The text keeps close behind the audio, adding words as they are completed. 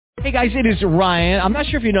Hey guys, it is Ryan. I'm not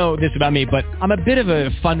sure if you know this about me, but I'm a bit of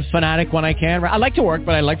a fun fanatic when I can. I like to work,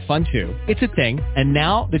 but I like fun too. It's a thing. And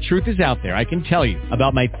now the truth is out there. I can tell you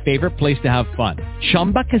about my favorite place to have fun.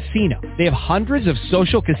 Chumba Casino. They have hundreds of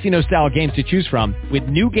social casino style games to choose from with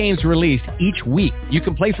new games released each week. You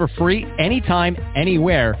can play for free anytime,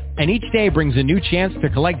 anywhere. And each day brings a new chance to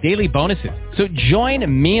collect daily bonuses. So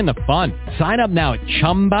join me in the fun. Sign up now at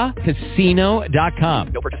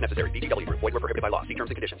ChumbaCasino.com. No purchase necessary. VGW. Void where prohibited by law. See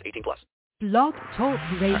terms and conditions. 18+. Blog Talk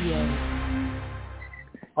Radio.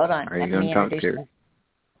 Hold on. Are you going to talk to her?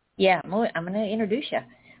 Yeah, I'm going to introduce you.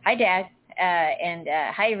 Hi, Dad. And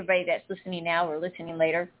hi, everybody that's listening now or listening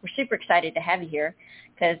later. We're super excited to have you here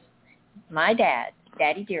because my dad,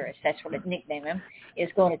 Daddy Dearest, that's what I nickname him,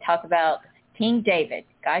 is going to talk about King David,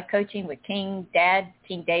 God coaching with King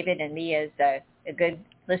David, and me as a good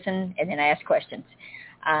listen, and then I ask questions.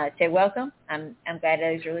 So welcome. I'm glad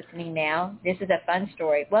those are listening now. This is a fun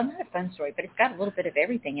story. Well, not a fun story, but it's got a little bit of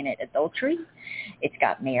everything in it. Adultery. It's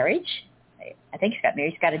got marriage. I think it's got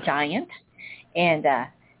marriage. It's got a giant and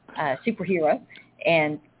superhero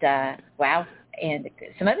and, wow, and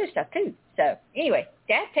some other stuff too. So anyway,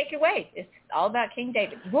 Dad, take it away. It's all about King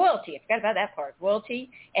David. Royalty. I forgot about that part. Royalty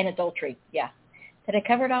and adultery. Yeah. Did I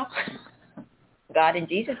cover it all? God and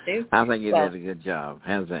Jesus too. I think you did a good job.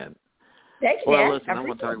 How's that? Thank you, Well, Dad. listen, I'm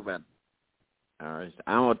going to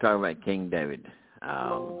talk about King David.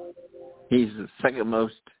 He's the second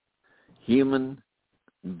most human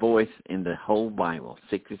voice in the whole Bible,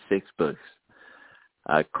 66 books.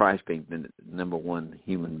 Christ being the number one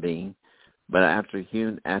human being. But after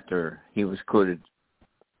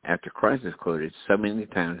Christ is quoted so many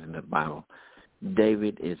times in the Bible,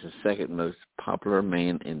 David is the second most popular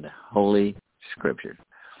man in the Holy Scripture.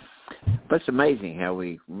 But it's amazing how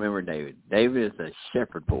we remember David. David is a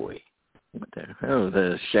shepherd boy. What the hell is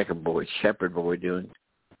a shepherd boy doing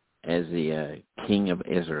as the king of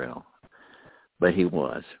Israel? But he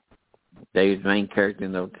was. David's main character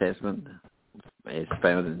in the Old Testament is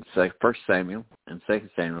found in 1 Samuel and 2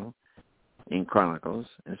 Samuel, in Chronicles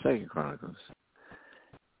and 2 Chronicles.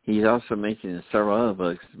 He's also mentioned in several other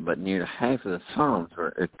books, but nearly half of the Psalms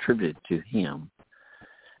were attributed to him.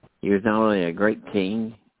 He was not only a great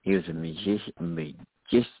king, he was a can't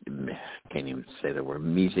even say the word,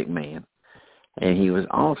 music man, and he was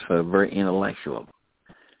also very intellectual.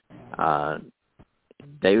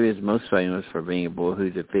 David is most famous for being a boy who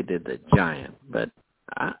defeated the giant, but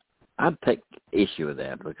I'd take issue with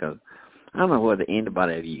that because I don't know whether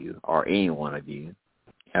anybody of you or any one of you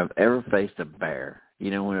have ever faced a bear. You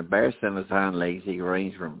know, when a bear stands on his hind legs, he can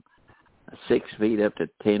range from 6 feet up to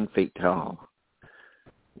 10 feet tall.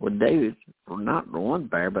 Well, David, not one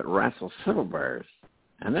bear, but wrestled several bears.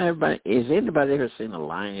 And has anybody ever seen a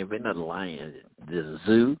lion? Have been at a lion at the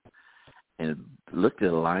zoo and looked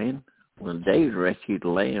at a lion? Well, David rescued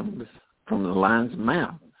lambs from the lion's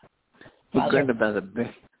mouth. He grabbed him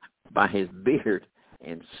by his beard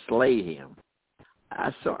and slayed him.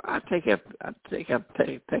 I take a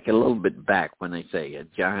little bit back when they say a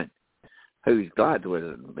giant whose God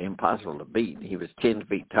was impossible to beat. He was 10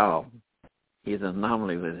 feet tall. He's an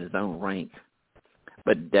anomaly with his own rank.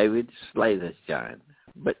 But David slayed this giant.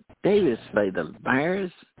 But David slayed the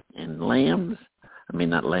bears and lambs. I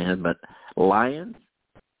mean, not lambs, but lions.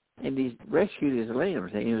 And he rescued his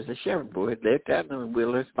lambs. And he was a shepherd boy. He lived out in the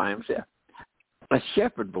wilderness by himself. A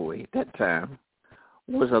shepherd boy at that time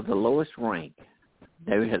was of the lowest rank.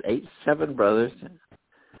 David had 7 brothers.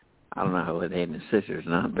 I don't know whether they had any sisters or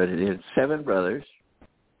not, but he had 7 brothers.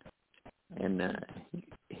 And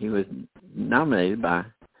he was nominated by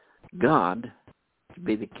God to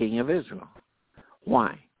be the king of Israel.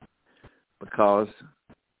 Why? Because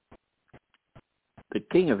the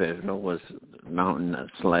king of Israel was anointed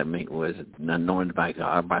by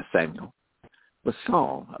God, by Samuel, was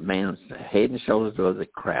Saul, a man head and shoulders above the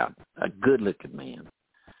crowd, a good-looking man.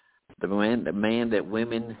 The man that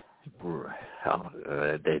women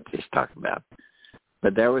they just talked about.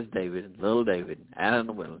 But there was David, little David, out in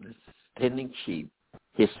the wilderness, tending sheep.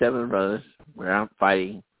 His 7 brothers were out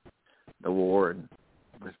fighting the war and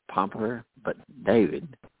was popular. But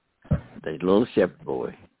David, the little shepherd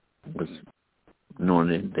boy, was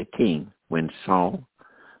anointed the king when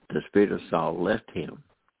the spirit of Saul left him.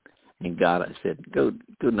 And God said, go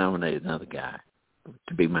nominate another guy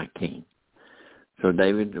to be my king. So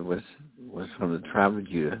David was from the tribe of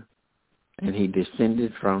Judah, and he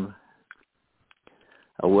descended from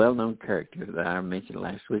a well-known character that I mentioned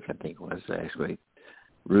last week,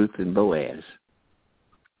 Ruth and Boaz.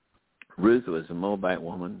 Ruth was a Moabite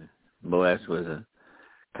woman. Boaz was a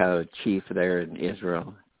kind of a chief there in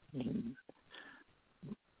Israel. And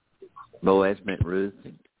Boaz met Ruth,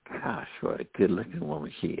 and what a good-looking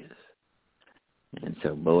woman she is. And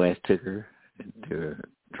so Boaz took her to her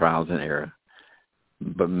trials and error,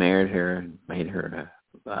 but married her and made her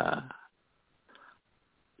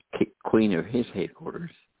queen of his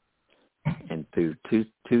headquarters. And through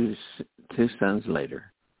two sons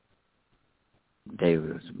later,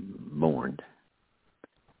 David was born.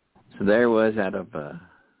 So there was out of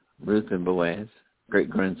Ruth and Boaz,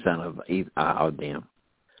 great-grandson of them.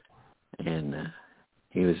 And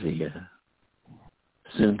he was the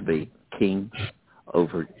soon-to-be king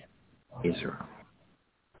over Israel.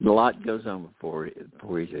 A lot goes on before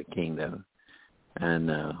he's a king, though. And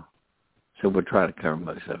so we'll try to cover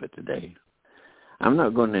most of it today. I'm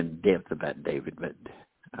not going into depth about David, but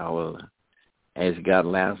I will, as God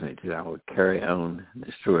allows me to, I will carry on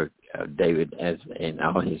the story of David and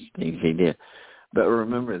all his things he did. But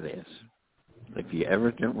remember this. If you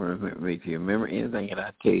ever don't remember, if you remember anything that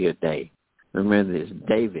I tell you today, remember this.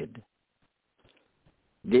 David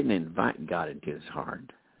didn't invite God into his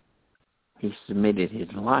heart. He submitted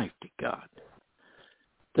his life to God.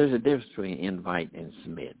 There's a difference between invite and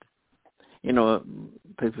submit. You know,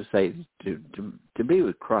 people say to be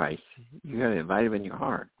with Christ, you got to invite him in your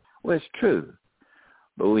heart. Well, it's true.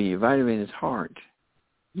 But when you invite him in his heart,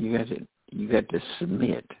 you got to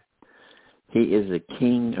submit. He is the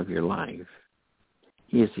king of your life.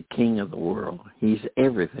 He is the king of the world. He's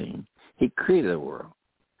everything. He created the world.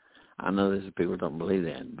 I know there's people who don't believe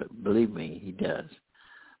that, but believe me, he does.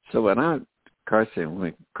 So when Christ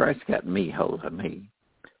got me hold of me,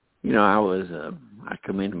 you know, I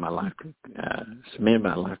committed my life submitted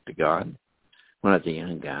my life to God when I was a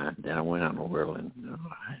young guy. Then I went out in the world and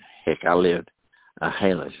I lived a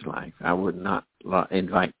hellish life. I would not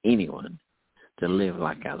invite anyone to live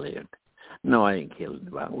like I lived. No, I didn't kill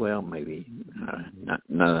anybody. Well, maybe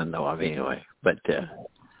none I know of anyway. But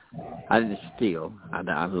I didn't steal.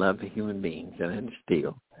 I love the human beings. I didn't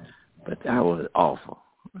steal. But I was awful.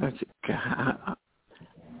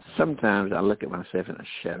 Sometimes I look at myself and I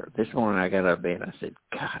shudder. This morning I got out of bed and I said,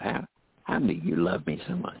 God, how do you love me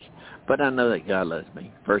so much? But I know that God loves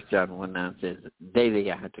me. 1 John 1:9 says,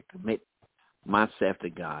 daily I have to commit myself to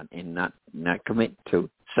God and not commit to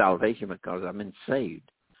salvation because I've been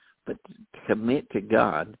saved, but to commit to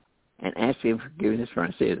God and ask him forgiveness for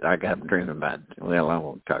my sins. I got dreaming about it. Well, I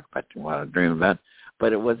won't talk about what I dreamed about,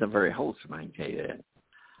 but it wasn't very wholesome, I can tell you that.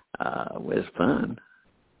 It was fun.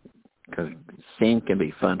 Because sin can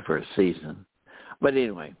be fun for a season. But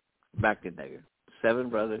anyway, back to David. 7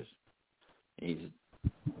 brothers.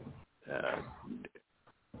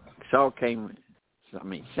 Samuel came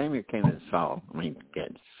to Saul.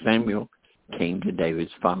 Samuel came to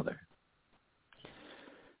David's father.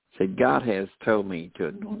 Said, God has told me to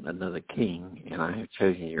anoint another king, and I have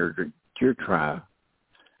chosen your tribe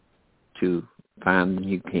to find the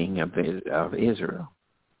new king of Israel.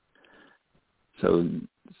 So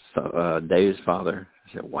David's father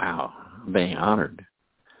said, wow, I'm being honored.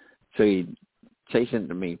 So he chastened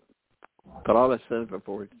to me, put all his sons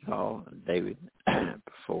before Saul and David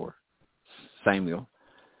before Samuel.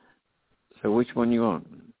 So which one you want?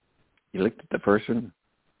 You looked at the first one.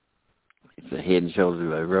 It's the head and shoulders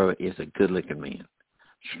of a It's a good-looking man.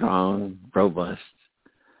 Strong, robust.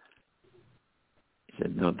 He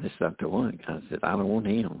said, no, that's not the one. I said, I don't want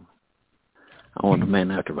him. I want a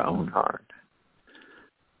man after my own heart.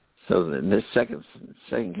 So then this second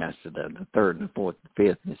guy stood up, the third and the fourth, the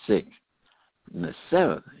fifth and the sixth. And the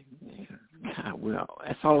seventh, God, well,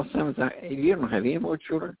 that's all the seventh. You don't have any more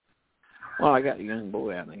children? Well, I got a young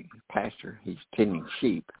boy out there, pastor. He's tending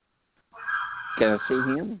sheep. Can I see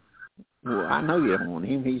him? Well, I know you don't want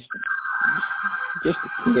him. He's just a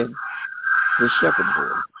kid, the shepherd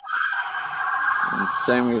boy. And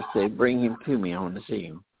Samuel said, bring him to me. I want to see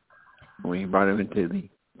him. When he brought him into the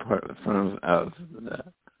front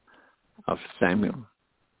of Samuel,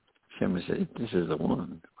 Samuel said, this is the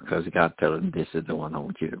one, because God told him, this is the one I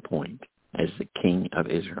want you to appoint as the king of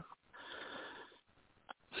Israel.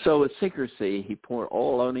 So with secrecy, he poured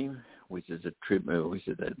oil on him, which is a tribute, which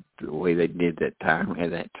is the way they did at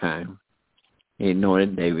that time. He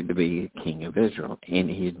anointed David to be king of Israel in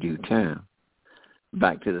his due time.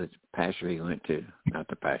 Back to the pasture he went to, not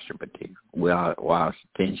the pasture, but the wild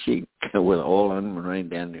 10 sheep with oil on them and running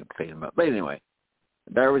down and clean them up. But anyway,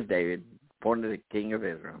 there was David, appointed the king of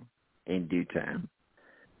Israel in due time.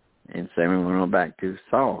 And Samuel went on back to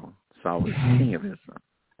Saul. Saul was king of Israel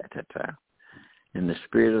at that time. And the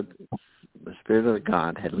spirit of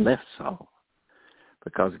God had left Saul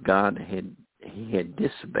because he had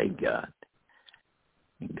disobeyed God.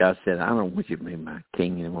 And God said, I don't want you to be my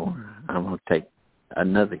king anymore. I'm going to take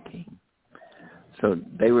another king. So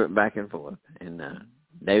they went back and forth. And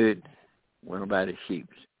David went about his sheep.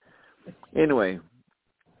 Anyway,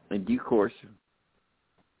 in due course,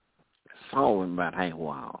 Saul went about half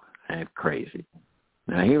wild, half crazy.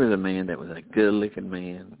 Now, he was a man that was a good-looking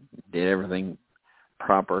man, did everything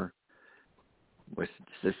proper, was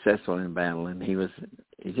successful in battle, and he's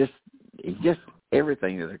just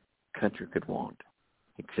everything that a country could want,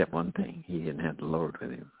 except one thing. He didn't have the Lord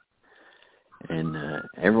with him. And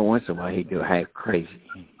every once in a while, he'd go half crazy.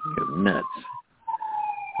 He'd go nuts.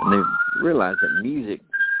 And they realized that music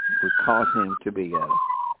would cause him to be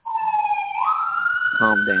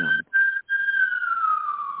calm down.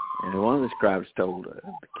 And one of the scribes told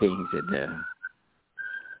the king, said,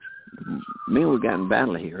 me and we got in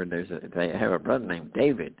battle here. They have a brother named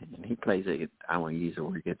David, and he plays I want to use the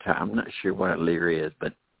word guitar. I'm not sure what a lyre is,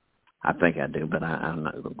 but I think I do, but I'm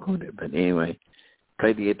not going to quote it. But anyway,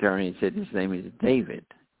 played the guitar, and he said his name is David.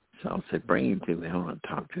 So I said, bring him to me. I want to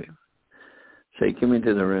talk to him. So he came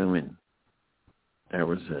into the room, and there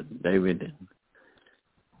was David, and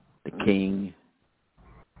the king.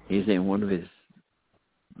 He's in one of his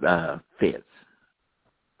fits.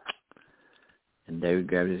 And David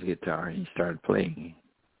grabbed his guitar and he started playing.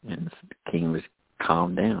 And the king was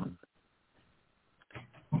calmed down.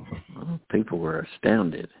 Well, people were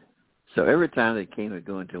astounded. So every time the king would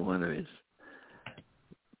go into one of his,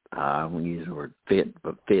 I won't use the word fits,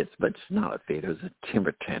 but it's not a fit. It was a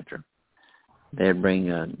temper tantrum. They'd bring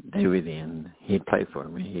David in. He'd play for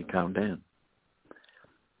him and he'd calm down.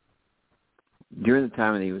 During the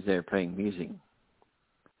time that he was there playing music,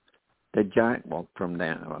 the giant walked from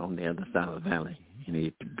down on the other side of the valley, and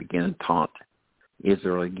he began to taunt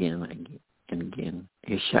Israel again and again.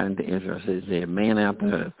 He shouted to Israel, says, "There's a man out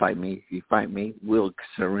there to fight me. If you fight me, we'll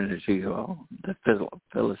surrender to you all. The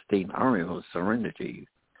Philistine army will surrender to you.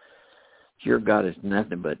 Your God is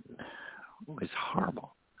nothing but it's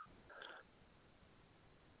horrible."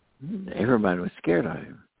 Everybody was scared of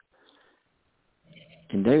him.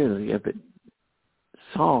 And David looked up at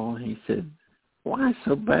Saul, and he said, "Why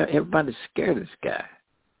so bad? Everybody's scared of this guy."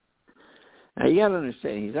 Now, you got to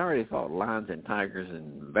understand, he's already fought lions and tigers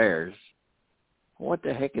and bears. What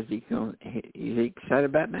the heck is he excited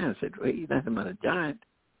about now? I said, well, he's nothing but a giant.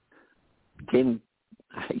 He's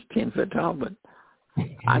 10 foot tall, but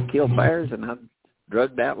I killed bears, and I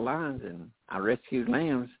drugged out lions, and I rescued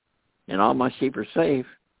lambs, and all my sheep are safe.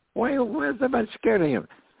 Why is everybody scared of him?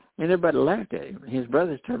 And everybody laughed at him. His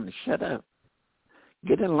brothers told him to shut up.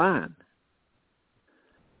 Get in line.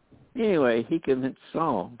 Anyway, he convinced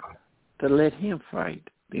Saul to let him fight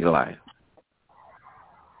Goliath.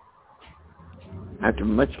 After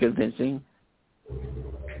much convincing,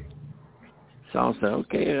 Saul said,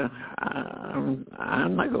 "Okay,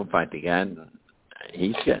 I'm not going to fight the guy."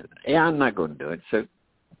 He said, "Yeah, I'm not going to do it." So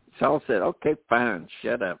Saul said, "Okay, fine,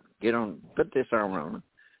 shut up. Get on, put this armor on,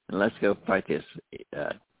 and let's go fight this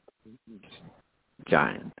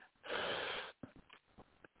giant."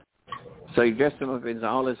 So he dressed him up in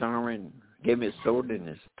all his armor and gave him his sword and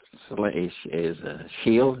his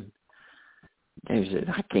shield. And he said,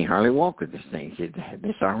 "I can't hardly walk with this thing." He said,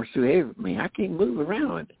 "This armor's too heavy for me. I can't move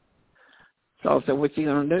around with it." Saul said, "What you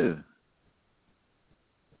going to do?"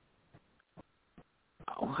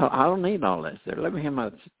 "Well, I don't need all that, sir. Let me have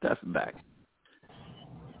my stuff back."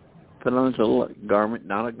 Put on his little garment,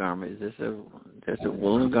 not a garment, it's just a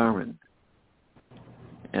woolen garment.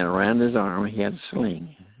 And around his arm, he had a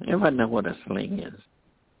sling. Everybody know what a sling is?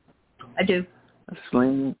 I do. A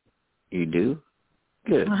sling? You do?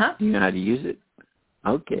 Good. Uh-huh. You know how to use it?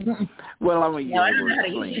 Okay. Well, I'm going to use the word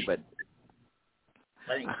sling, but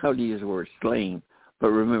I'll use the word sling. But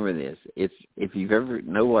remember this: it's if you've ever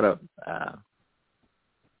know what a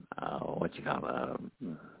what you call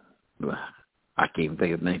I can't even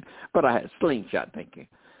think of the name, but I had a slingshot. Thank you.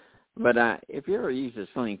 But if you ever use a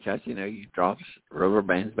slingshot, you draw rubber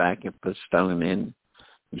bands back and put a stone in.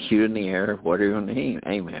 You shoot in the air. What are you going to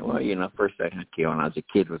aim at? Well, first thing I killed when I was a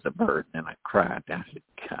kid was a bird, and I cried. I said,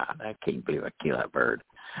 "God, I can't believe I killed that bird."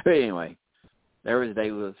 But anyway, there was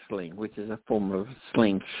David with a sling, which is a form of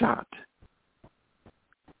slingshot.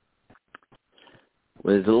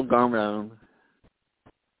 With his little garment on,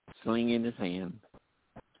 sling in his hand,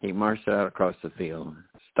 he marched out across the field,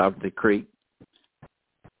 stopped at the creek,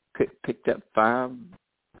 picked up 5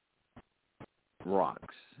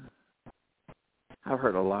 rocks. I've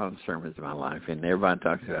heard a lot of sermons in my life, and everybody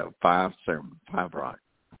talks about 5 rocks.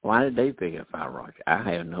 Why did they pick up 5 rocks? I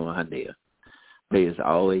have no idea. But he was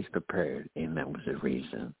always prepared, and that was the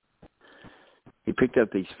reason. He picked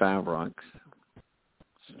up these 5 rocks,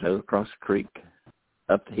 strode across the creek,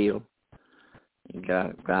 up the hill, and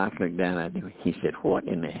God looked down at him. He said, "What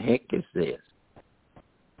in the heck is this?"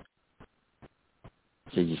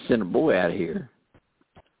 said, you send a boy out of here,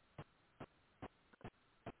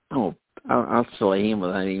 I'll slay him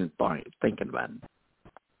without even thinking about it.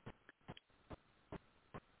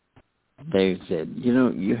 David said,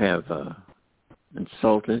 you have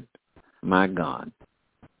insulted my God,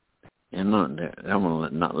 and I'm going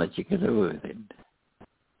to not let you get away with it.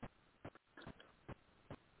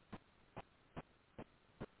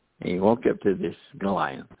 And he walked up to this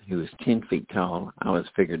Goliath, who was 10 feet tall. I was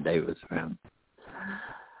figured David was around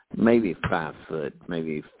maybe 5 foot,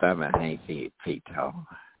 maybe 5.5 feet tall.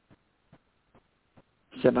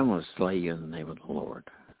 He said, I'm going to slay you in the name of the Lord.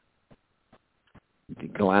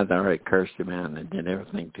 Goliath already cursed him out and did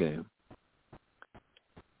everything to him.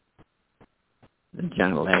 The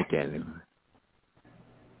giant laughed at him.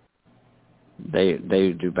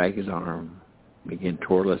 David drew back his arm, began to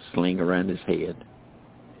twirl a sling around his head.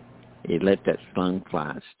 He let that stone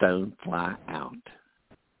fly out.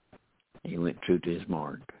 He went true to his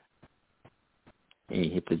mark. And he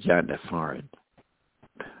hit the giant in the forehead.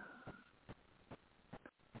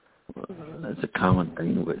 That's a common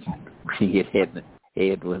thing. Was you get hit in the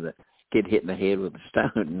head with a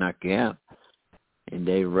stone and knock you out. And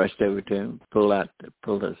they rushed over to him, pulled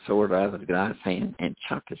a sword out of the guy's hand, and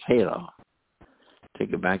chopped his head off. Took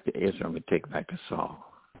it back to Israel and took it back to Saul.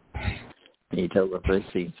 And he told the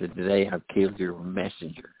Philistines, he said, today I've killed your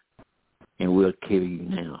messenger, and we'll kill you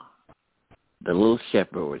now. The little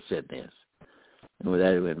shepherd said this. And with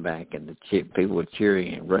that, he went back, and the people were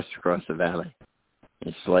cheering and rushed across the valley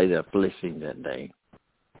and slayed the Philistines that day.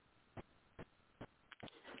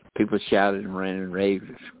 People shouted and ran and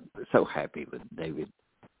raved, so happy with David.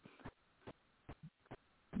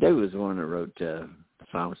 David was the one that wrote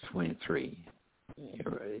Psalms 23.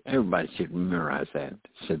 Everybody should memorize that. It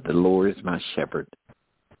said, the Lord is my shepherd.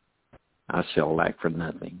 I shall lack for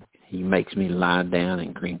nothing. He makes me lie down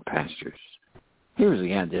in green pastures. Here's a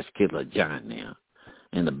guy that just killed a giant now,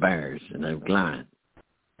 and the bears, and the lion.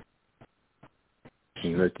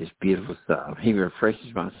 He wrote this beautiful psalm. He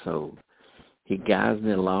refreshes my soul. He guides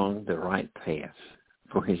me along the right path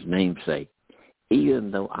for his name's sake.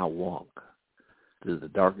 Even though I walk through the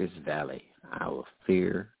darkest valley, I will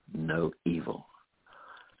fear no evil.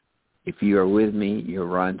 If you are with me, your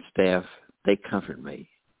rod and staff, they comfort me.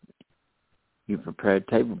 You prepare a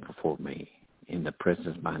table before me in the presence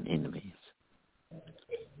of mine enemies.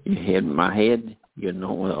 You hid my head, you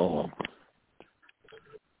anoint with oil.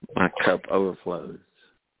 My cup overflows.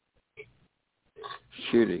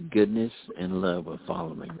 Surely goodness and love will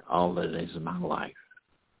follow me all the days of my life.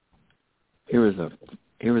 Here was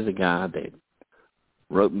a guy that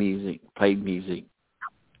wrote music, played music,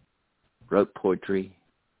 wrote poetry.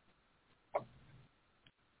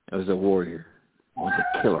 He was a warrior, was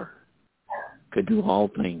a killer, could do all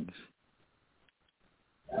things.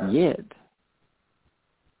 Yet,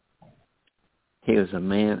 he was a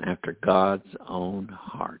man after God's own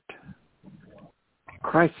heart.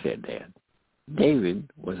 Christ said that. David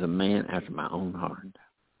was a man after my own heart.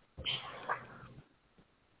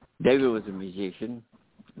 David was a musician.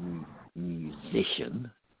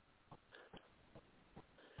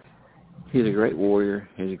 He's a great warrior.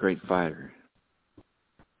 He's a great fighter.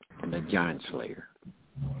 And a giant slayer.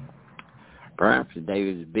 Perhaps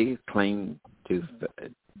David's biggest claim to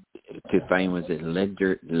fame was his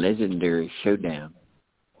legendary showdown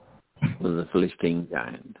with the Philistine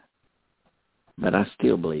giant. But I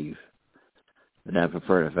still believe that I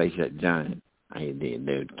prefer to face that giant. They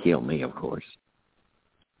would kill me, of course.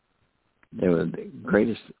 The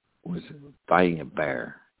greatest was fighting a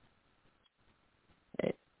bear.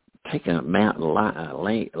 Taking a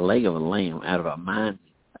leg of a lamb out of a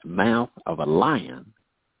mouth of a lion.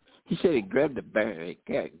 He said he grabbed the bear, he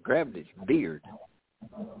grabbed his beard,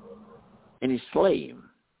 and he slayed him.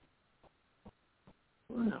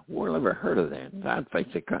 Well, in the world ever heard of that?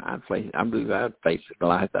 I believe I'd face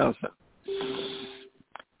Goliath also.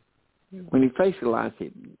 When he faced Goliath,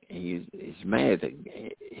 he's mad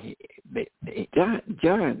that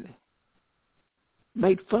John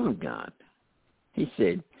made fun of God. He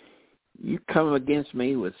said, you come against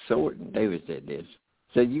me with sword, and David said this,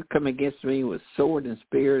 said, you come against me with sword and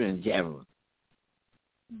spear and javelin.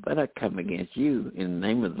 But I come against you in the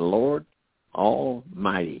name of the Lord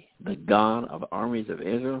Almighty, the God of armies of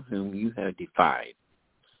Israel, whom you have defied.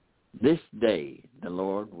 This day the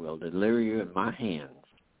Lord will deliver you in my hands,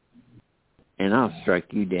 and I'll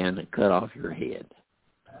strike you down and cut off your head.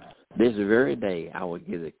 This very day I will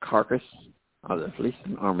give the carcass of the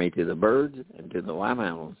Philistine army to the birds and to the wild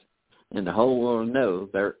animals, and the whole world will know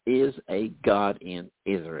there is a God in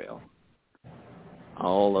Israel.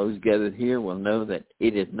 All those gathered here will know that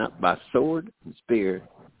it is not by sword and spear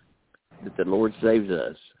that the Lord saves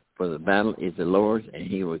us, for the battle is the Lord's, and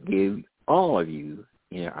he will give all of you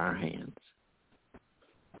in our hands.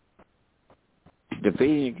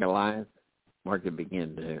 Defeating Goliath marked the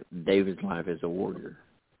beginning of David's life as a warrior.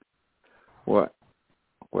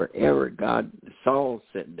 Wherever Saul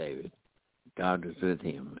sent David, God was with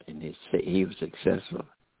him, and he was successful.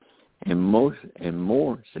 And more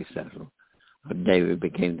successful, David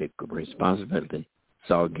became the responsibility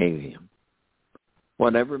Saul gave him.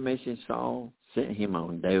 Whatever mission Saul sent him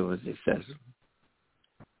on, David was successful.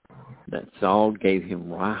 That Saul gave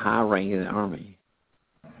him high rank in the army.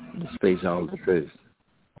 This speaks all the truth.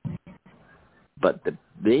 But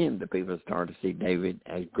then the people started to see David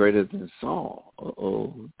as greater than Saul.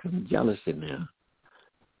 Come jealousy now.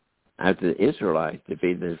 After the Israelites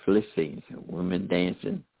defeated the Philistines, women danced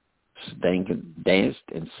and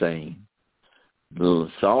sang.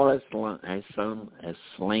 Saul has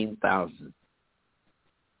slain thousands,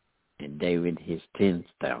 and David his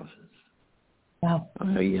 10,000s. Wow.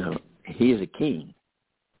 He is a king,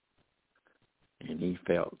 and he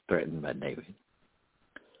felt threatened by David.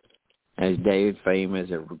 As David's fame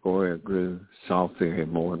as a warrior grew, Saul feared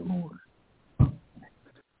him more and more.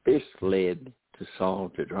 This led to Saul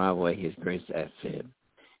to drive away his greatest asset.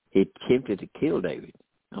 He attempted to kill David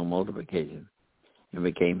on multiple occasions and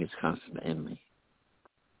became his constant enemy.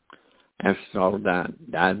 After Saul died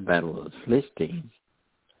in battle with the Philistines,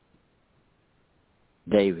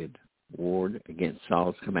 David warred against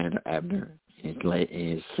Saul's commander Abner and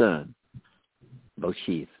his son,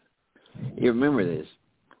 Bosheth. You remember this,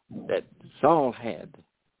 that Saul had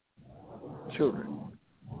children,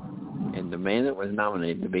 and the man that was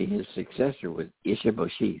nominated to be his successor was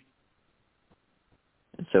Ishbosheth.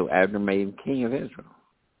 And so Abner made him king of Israel.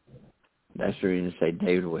 That's the reason to say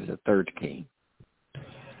David was the third king.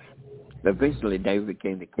 Eventually, David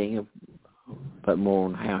became the king, but more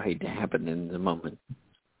on how it happened in the moment.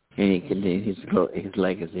 And he continued his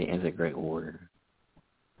legacy as a great warrior.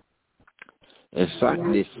 Despite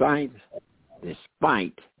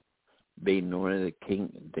being one of the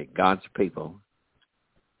God's people,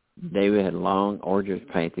 David had a long, arduous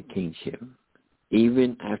path to kingship.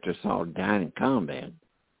 Even after Saul died in combat,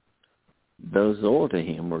 those loyal to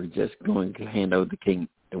him were just going to hand over the king.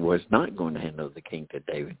 Was not going to hand over the king to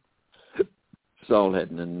David. Saul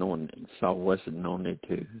was anointed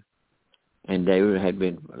too, and David had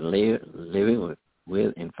been living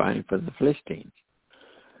with and fighting for the Philistines.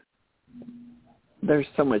 There's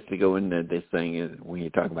so much to go into this thing when you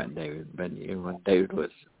talk about David, but when David was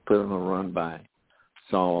put on a run by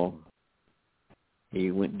Saul, he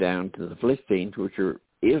went down to the Philistines, which are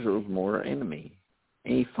Israel's mortal enemy,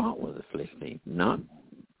 and he fought with the Philistines, not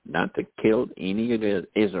to kill any of the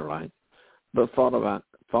Israelites, but fought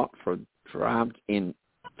for tribes in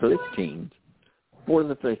Philistines for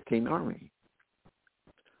the Philistine army.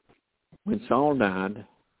 When Saul died,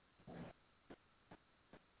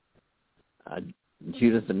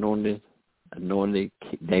 Judah anointed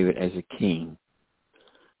David as a king.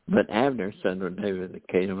 But Abner, son of David,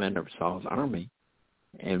 became commander of Saul's army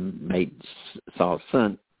and made Saul's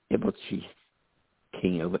son Ishbosheth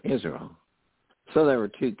king over Israel. So there were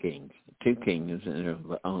two kings, and there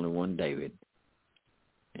was only one David,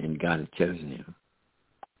 and God had chosen him.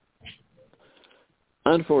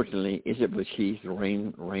 Unfortunately, Ishbosheth's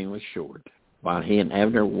reign was short. While he and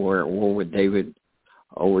Abner were at war with David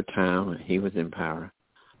over time, he was in power.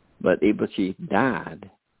 But Ishbosheth died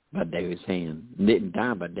by David's hand. Didn't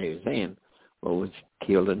die by David's hand, but was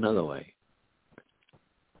killed another way.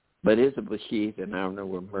 But Ishbosheth and Abner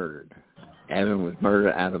were murdered. Abner was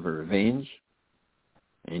murdered out of revenge,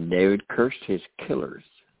 and David cursed his killers.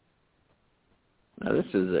 Now, this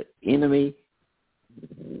is an enemy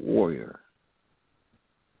warrior.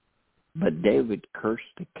 But David cursed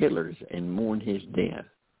the killers and mourned his death.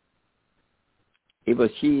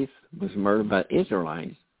 Ishbosheth was murdered by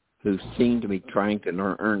Israelites who seemed to be trying to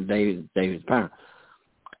earn David's power.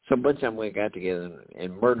 So a bunch of them got together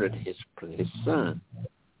and murdered his son.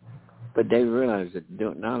 But David realized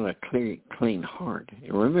that not a clean heart.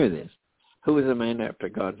 And remember this. Who was a man after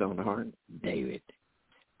God's own heart? David.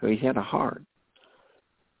 So he had a heart.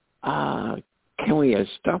 Can we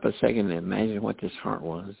stop a second and imagine what this heart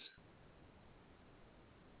was?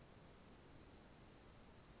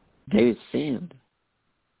 David sinned.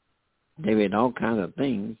 David had all kinds of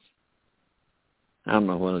things. I don't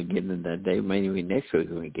know when we'll get into that day. Maybe next week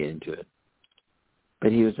when we get into it.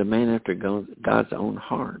 But he was a man after God's own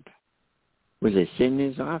heart. Was there sin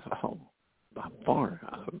in his life? Oh, by far,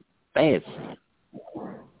 a bad sin.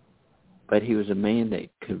 But he was a man that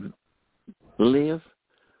could live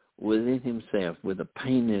within himself with a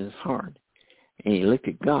pain in his heart. And he looked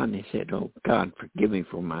at God and he said, "Oh, God, forgive me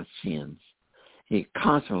for my sins." He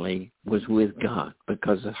constantly was with God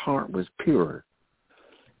because his heart was pure.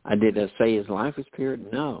 Did I say his life was pure?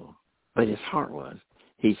 No, but his heart was.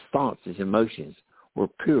 His thoughts, his emotions were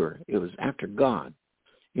pure. It was after God.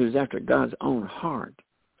 It was after God's own heart.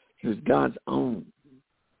 It was God's own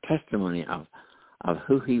testimony of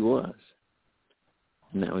who he was.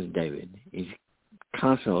 And that was David. He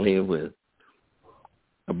constantly lived with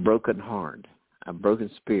a broken heart, a broken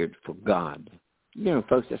spirit for God. You know,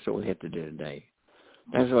 folks, that's what we have to do today.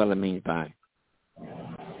 That's what it means by,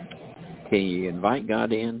 can you invite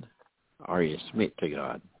God in or you submit to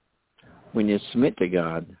God? When you submit to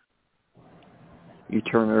God, you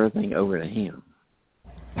turn everything over to him.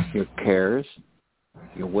 Your cares,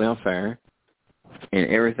 your welfare, and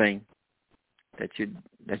everything that you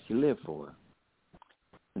live for.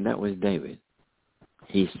 And that was David.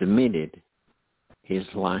 He submitted his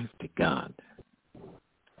life to God.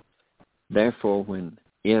 Therefore, when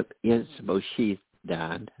Ishbosheth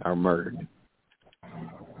died or murdered,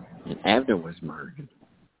 and Abner was murdered,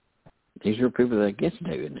 these were people that are against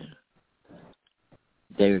David now.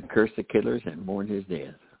 David cursed the killers and mourned his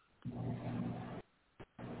death.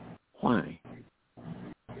 Why?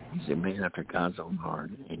 He's a man after God's own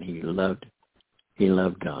heart, and he loved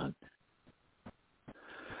God.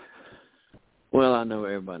 Well, I know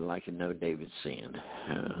everybody likes to know David's sin.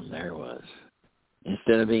 There it was.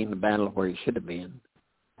 Instead of being in the battle where he should have been,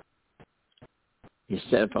 he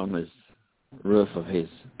sat up on his roof of his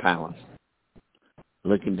palace,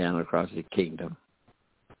 looking down across his kingdom.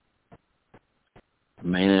 A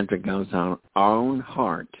man after God's own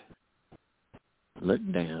heart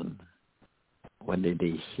looked down. What did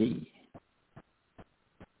he see?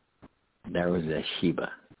 There was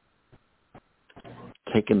Sheba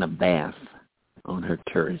taking a bath on her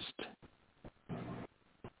tourist.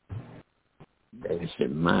 David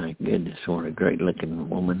said, "My goodness, what a great-looking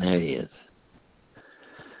woman that is."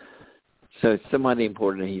 So it's somebody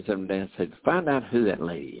important. He sat down and said, "Find out who that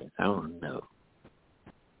lady is. I want to know."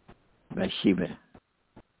 Bathsheba,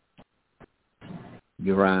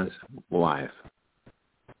 Uriah's wife.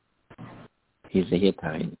 He's a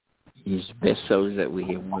Hittite. He's the best soldier that we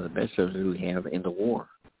have, one of the best soldiers we have in the war.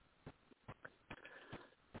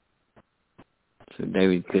 So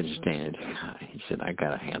David couldn't stand it. He said, "I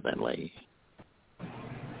got to have that lady."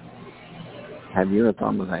 Have you ever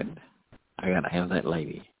thought of that? I got to have that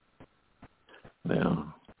lady.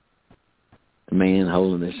 Well, the man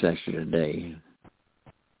holding this session today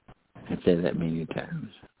has said that many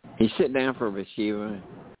times. He sat down for Bathsheba.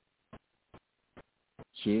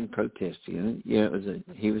 She didn't protest. Yeah,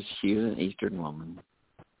 she was an Eastern woman.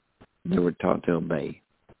 They were taught to obey.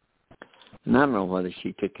 And I don't know whether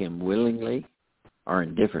she took him willingly or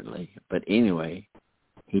indifferently, but anyway,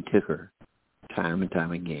 he took her time and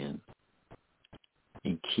time again.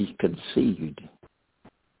 And she conceived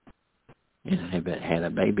and had a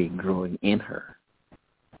baby growing in her.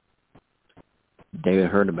 David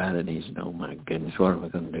heard about it and he said, "Oh my goodness, what are we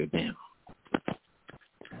going to do now?"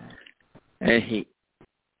 And he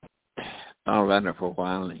thought about it for a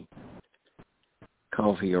while and he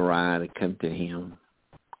called for Uriah to come to him.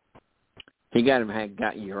 He got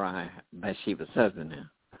Uriah, Bathsheba's husband now,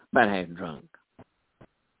 about half drunk.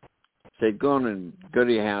 Said, "Go on and go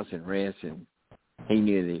to your house and rest." And he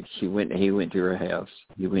knew that he went to her house.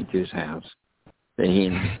 He went to his house. That he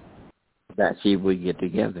and Bathsheba would get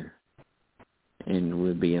together and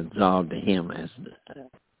would be absolved to him as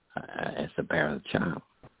the parent of the child.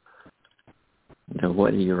 Now,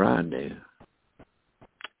 what did Uriah do?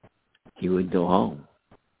 He would go home.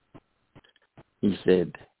 He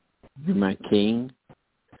said, "You're my king.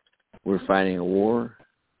 We're fighting a war.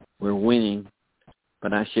 We're winning,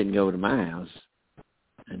 but I shouldn't go to my house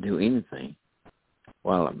and do anything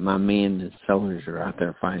while my men and soldiers are out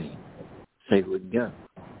there fighting." So he wouldn't go.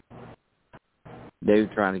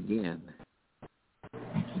 David tried again.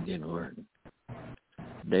 It didn't work.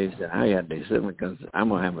 David said, "I got to do something because I'm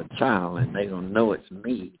going to have a child and they're going to know it's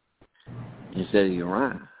me instead of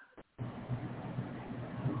Uriah."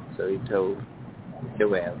 So he told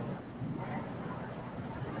Joab,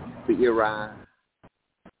 "Put Uriah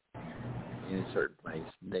in a certain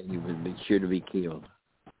place, then he would be sure to be killed."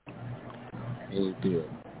 And he did.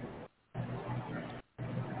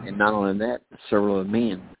 And not only that, several of the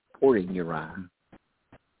men supporting Uriah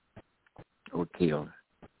were killed.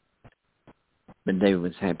 But David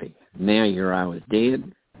was happy. Now Uriah was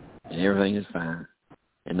dead, and everything is fine,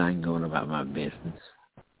 and I can go on about my business.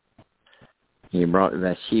 He brought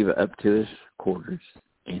Bathsheba up to his quarters,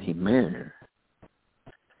 and he married her.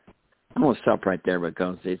 I'm going to stop right there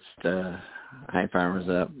because it's half hour's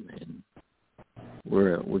up, and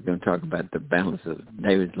we're going to talk about the balance of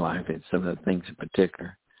David's life and some of the things in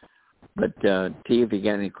particular. But T, if you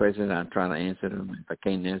got any questions, I'll try to answer them. If I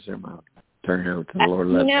can't answer them, I'll turn it over to the Lord.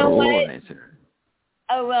 Let the Lord answer them.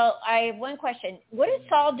 Oh, well, I have one question. What did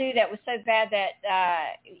Saul do that was so bad that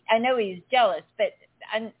I know he was jealous, but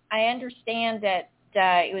I understand that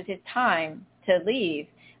it was his time to leave.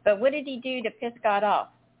 But what did he do to piss God off?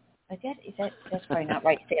 That's probably not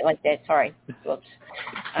right to say it like that. Sorry. Whoops.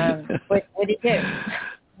 What did he do?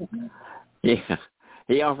 Yeah,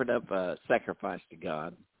 he offered up a sacrifice to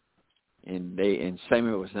God, and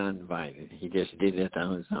Samuel was uninvited. He just did it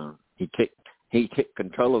on his own. He took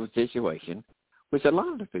control of the situation, which a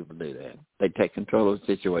lot of people do that. They take control of the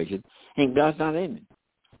situation, and God's not in it.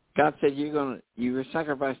 God said, you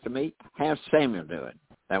sacrifice to me, have Samuel do it.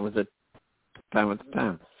 That was the time at the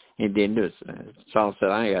time. He didn't do it. Saul said,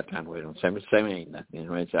 I ain't got time to wait on Samuel. Samuel ain't nothing.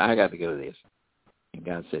 And he said, I got to go to this. And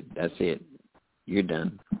God said, that's it. You're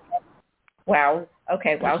done. Wow.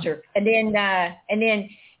 Okay, wowzer. And then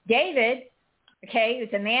David, okay, he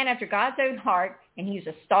was a man after God's own heart, and he was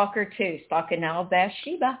a stalker too, stalking all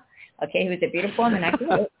Bathsheba. Okay, he was a beautiful woman. I get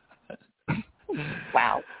it.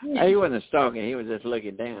 Wow. He wasn't stalking. He was just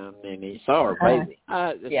looking down, and he saw her bathing.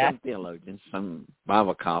 Some theologians, some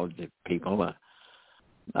Bible college people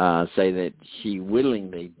say that she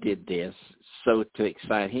willingly did this so to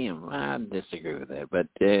excite him. I disagree with that, but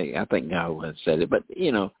I think God would have said it. But,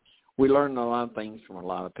 we learn a lot of things from a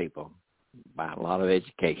lot of people by a lot of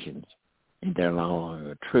educations, and they're no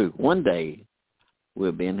longer true. One day,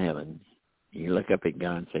 we'll be in heaven. You look up at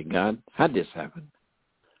God and say, God, how'd this happen?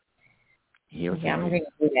 I'm going to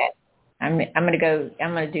do that. I'm going to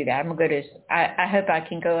do that. I'm going to go to I hope I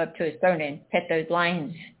can go up to his throne and pet those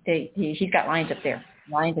lions. He's got lions up there,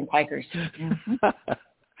 lions and tigers. Mm-hmm.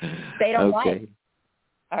 They don't bite.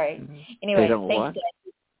 All right. Anyway, they don't what?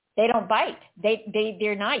 They don't bite.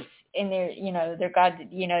 They're nice, and they're God.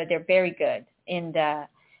 They're very good. And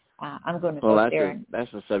I'm going to go up there.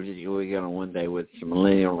 That's a subject we're going to one day with some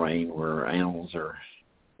millennial reign, where animals are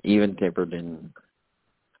even tempered and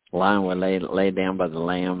lion will lay down by the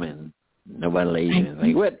lamb, and nobody lays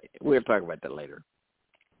anything. We'll talk about that later.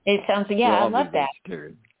 It sounds, I love that.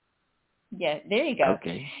 Scared. Yeah, there you go.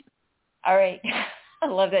 Okay. All right. I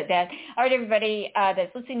love that, Dad. All right, everybody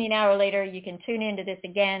that's listening an hour later, you can tune into this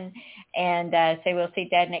again and say we'll see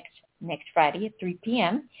Dad next Friday at 3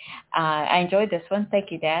 p.m. I enjoyed this one.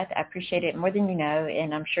 Thank you, Dad. I appreciate it more than you know,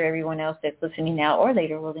 and I'm sure everyone else that's listening now or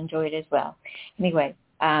later will enjoy it as well. Anyway.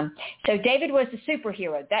 So David was a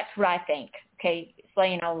superhero. That's what I think. Okay,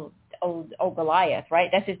 slaying old Goliath,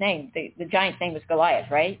 right? That's his name. The giant's name was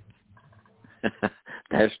Goliath, right?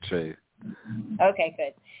 That's true. Okay,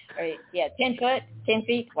 good. All right, 10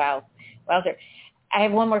 feet. Wow, wowzer. I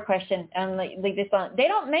have one more question. Leave this on. They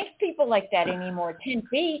don't make people like that anymore. 10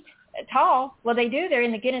 feet tall. Well, they do. They're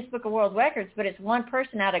in the Guinness Book of World Records, but it's one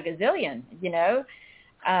person out of gazillion.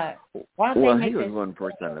 Why don't they make this?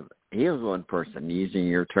 He was one person, using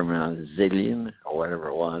your terminology, zillion or whatever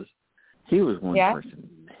it was. He was one person.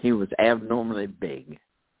 He was abnormally big.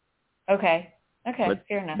 Okay, but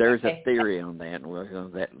fair enough. There's a theory on that, and we'll go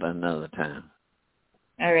into that another time.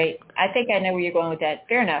 All right. I think I know where you're going with that.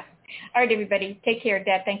 Fair enough. All right, everybody. Take care.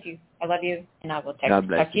 Dad, thank you. I love you, and I will talk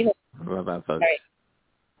to you later. Bye-bye, folks. All right.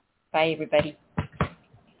 Bye, everybody.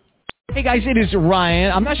 Hey guys, it is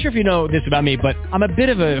Ryan. I'm not sure if you know this about me, but I'm a bit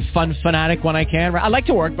of a fun fanatic when I can. I like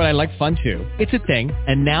to work, but I like fun too. It's a thing.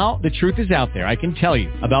 And now the truth is out there. I can tell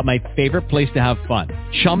you about my favorite place to have fun.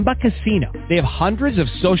 Chumba Casino. They have hundreds of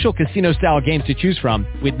social casino style games to choose from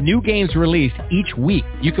with new games released each week.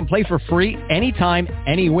 You can play for free anytime,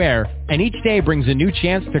 anywhere. And each day brings a new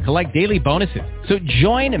chance to collect daily bonuses. So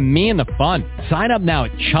join me in the fun. Sign up now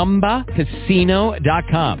at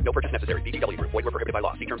ChumbaCasino.com. No purchase necessary. VGW Group. Void where prohibited by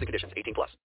law. See terms and conditions. 18+.